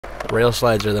Rail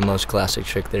slides are the most classic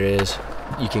trick there is.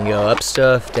 You can go up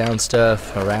stuff, down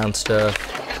stuff, around stuff.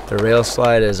 The rail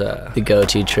slide is the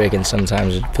go-to trick, and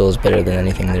sometimes it feels better than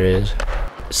anything there is.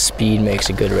 Speed makes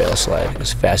a good rail slide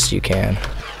as fast as you can.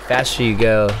 The faster you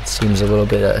go, it seems a little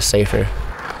bit safer.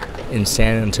 In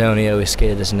San Antonio, we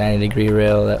skated this 90-degree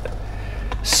rail that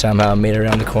somehow made it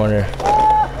around the corner.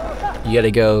 You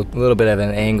gotta go a little bit of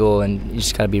an angle, and you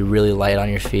just gotta be really light on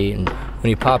your feet. And when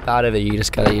you pop out of it, you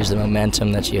just gotta use the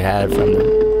momentum that you had from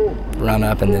the run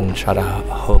up and then try to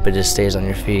hope it just stays on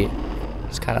your feet.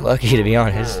 It's kind of lucky, to be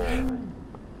honest.